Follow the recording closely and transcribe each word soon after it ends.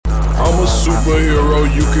I'm a superhero,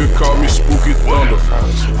 you could call me Spooky Thunder.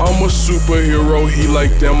 I'm a superhero, he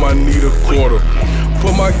like damn I need a quarter.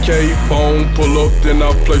 Put my cape on, pull up, then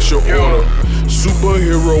I place your order.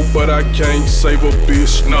 Superhero, but I can't save a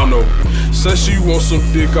bitch, no. Say she want some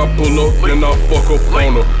dick, I pull up, then I fuck up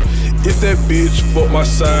on her. If that bitch fuck my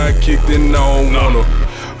sidekick, then I don't want her.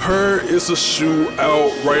 Heard it's a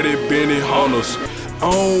shootout right at Benny Hunters.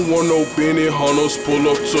 I don't want no Benny Hunters, pull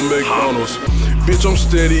up to McDonald's. Bitch, I'm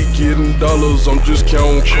steady getting dollars, I'm just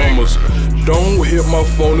counting commas. Don't hit my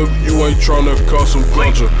phone if you ain't tryna cause some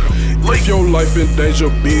ganja. If your life in danger,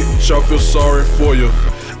 bitch, I feel sorry for you.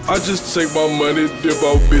 I just take my money, dip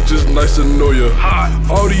out bitches, nice to know ya.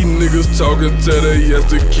 All these niggas talking, tell they yes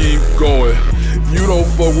to keep going. You don't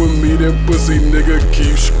fuck with me, then pussy nigga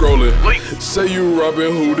keep scrolling. Say you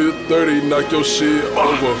Robin Hood at 30, knock your shit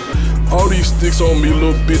over. All these sticks on me,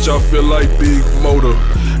 little bitch, I feel like Big Motor.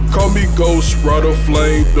 Call me Ghost Rider,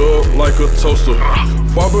 flamed up like a toaster.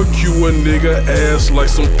 Barbecue a nigga ass like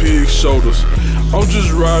some pig shoulders. I'm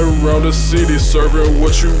just riding around the city serving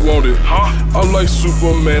what you wanted. I'm like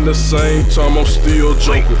Superman, the same time I'm still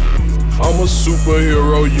Joker. I'm a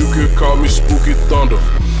superhero, you could call me Spooky Thunder.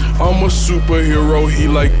 I'm a superhero, he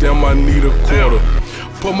like damn I need a quarter.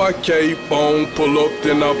 Put my cape on, pull up,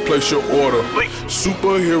 then I place your order.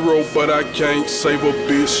 Superhero, but I can't save a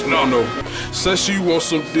bitch, no. Say she want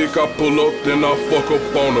some dick, I pull up, then I fuck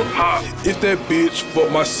up on her. If that bitch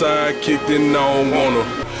fuck my sidekick, then I don't want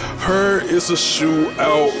her. Heard it's a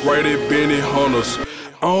shootout right at Benny Hunters.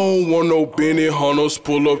 I don't want no Benny Hunters,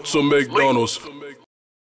 pull up to McDonald's.